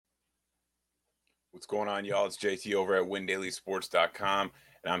What's going on, y'all? It's JT over at WinDailySports.com,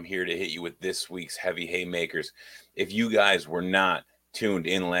 and I'm here to hit you with this week's heavy haymakers. If you guys were not tuned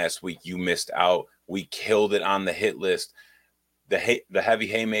in last week, you missed out. We killed it on the hit list. The heavy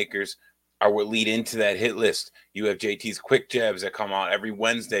haymakers are what lead into that hit list. You have JT's quick jabs that come out every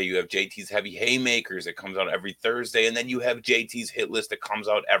Wednesday. You have JT's heavy haymakers that comes out every Thursday, and then you have JT's hit list that comes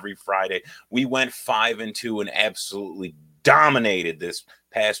out every Friday. We went 5-2 and absolutely dominated this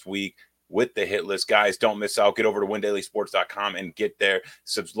past week with the hit list. Guys, don't miss out. Get over to WinDailySports.com and get there.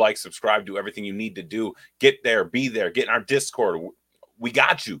 Subscribe, do everything you need to do. Get there, be there, get in our Discord. We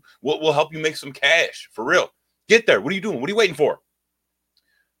got you. We'll help you make some cash, for real. Get there. What are you doing? What are you waiting for?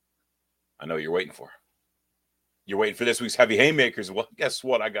 I know you're waiting for. You're waiting for this week's heavy haymakers. Well, guess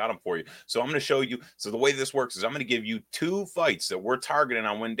what? I got them for you. So I'm going to show you. So the way this works is I'm going to give you two fights that we're targeting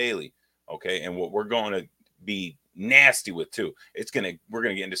on Win Daily. Okay. And what we're going to be nasty with too. We're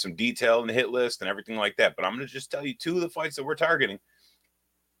going to get into some detail in the hit list and everything like that. But I'm going to just tell you two of the fights that we're targeting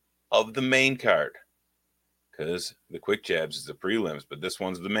of the main card. Because the quick jabs is the prelims, but this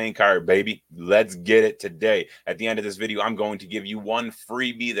one's the main card, baby. Let's get it today. At the end of this video, I'm going to give you one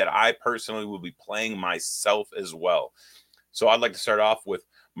freebie that I personally will be playing myself as well. So I'd like to start off with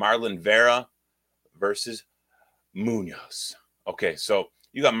Marlon Vera versus Munoz. Okay, so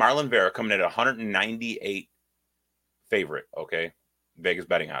you got Marlon Vera coming in at 198 favorite, okay? Vegas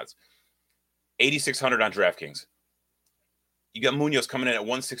betting odds. 8,600 on DraftKings. You got Munoz coming in at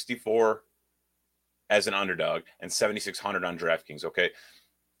 164 as an underdog and 7,600 on DraftKings, okay?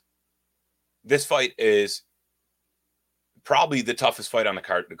 This fight is probably the toughest fight on the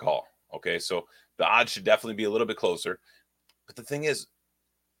card to call, okay? So the odds should definitely be a little bit closer. But the thing is,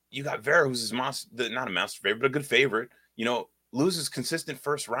 you got Vera, who's not a master favorite, but a good favorite, loses consistent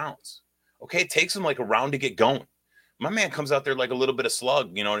first rounds, okay? It takes him like a round to get going. My man comes out there like a little bit of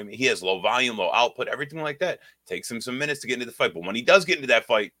slug, you know what I mean? He has low volume, low output, everything like that. Takes him some minutes to get into the fight. But when he does get into that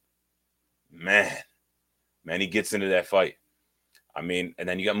fight, man, he gets into that fight. I mean, and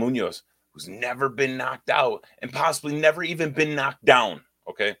then you got Munoz, who's never been knocked out and possibly never even been knocked down,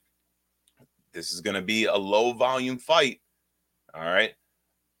 okay? This is going to be a low-volume fight, all right?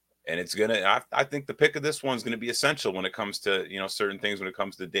 And it's going to – I think the pick of this one's going to be essential when it comes to, certain things when it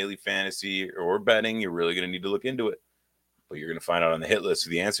comes to daily fantasy or betting. You're really going to need to look into it. But you're going to find out on the hit list. So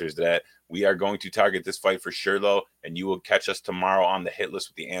the answer is that we are going to target this fight for sure, though, and you will catch us tomorrow on the hit list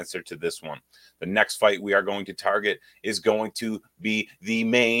with the answer to this one. The next fight we are going to target is going to be the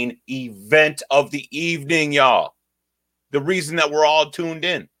main event of the evening, y'all. The reason that we're all tuned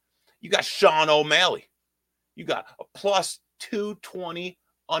in. You got Sean O'Malley. You got a plus 220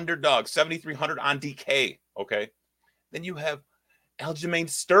 underdog, 7,300 on DK, okay? Then you have Aljamain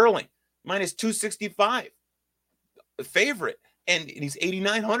Sterling, minus 265. Favorite, and he's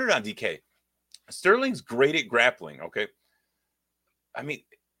 8,900 on DK. Sterling's great at grappling, okay? I mean,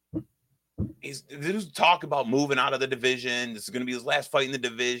 there's talk about moving out of the division. This is going to be his last fight in the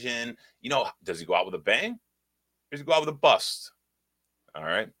division. Does he go out with a bang? Or does he go out with a bust? All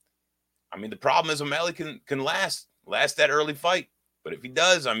right. I mean, the problem is O'Malley can last that early fight. But if he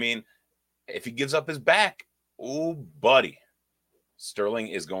does, if he gives up his back, oh, buddy, Sterling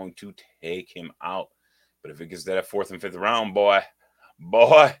is going to take him out. But if it gets to that fourth and fifth round, boy,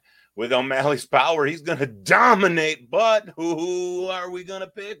 with O'Malley's power, he's going to dominate. But who are we going to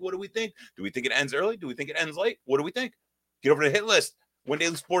pick? What do we think? Do we think it ends early? Do we think it ends late? What do we think? Get over to the hit list,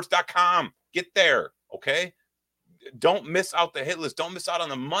 WinDailySports.com. Get there, okay? Don't miss out the hit list. Don't miss out on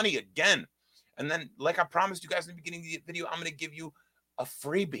the money again. And then, like I promised you guys in the beginning of the video, I'm going to give you a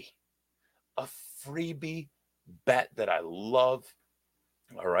freebie bet that I love,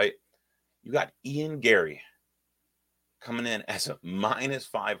 all right? You got Ian Gary coming in as a minus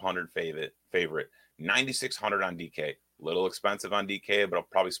 500 favorite, 9,600 on DK. Little expensive on DK, but I'll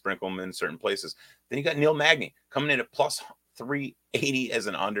probably sprinkle them in certain places. Then you got Neil Magny coming in at plus 380 as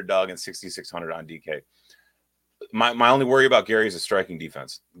an underdog and 6,600 on DK. My only worry about Gary is a striking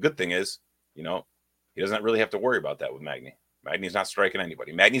defense. The good thing is, he doesn't really have to worry about that with Magny. Magny's not striking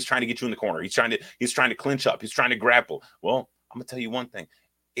anybody. Magny's trying to get you in the corner. He's trying to clinch up. He's trying to grapple. Well, I'm going to tell you one thing.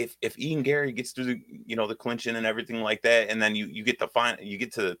 If Ian Gary gets through the clinching and everything like that, and then you get to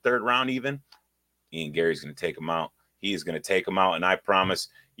the third round even, Ian Gary's going to take him out. He is going to take him out, and I promise,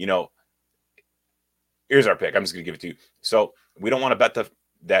 here's our pick. I'm just going to give it to you. So we don't want to bet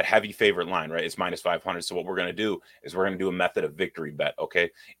that heavy favorite line, right? It's minus 500. So what we're going to do is we're going to do a method of victory bet, okay?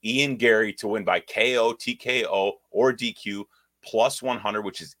 Ian Gary to win by KO, TKO, or DQ, plus 100,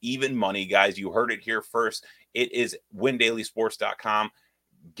 which is even money, guys. You heard it here first. It is WinDailySports.com.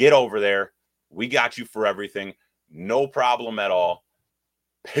 Get over there. We got you for everything. No problem at all.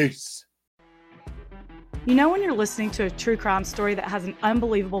 Peace. You know when you're listening to a true crime story that has an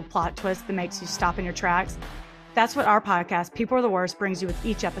unbelievable plot twist that makes you stop in your tracks? That's what our podcast, People Are the Worst, brings you with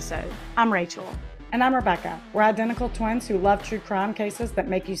each episode. I'm Rachel. And I'm Rebecca. We're identical twins who love true crime cases that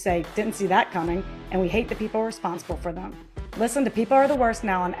make you say, didn't see that coming, and we hate the people responsible for them. Listen to People Are the Worst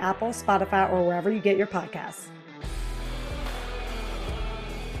now on Apple, Spotify, or wherever you get your podcasts.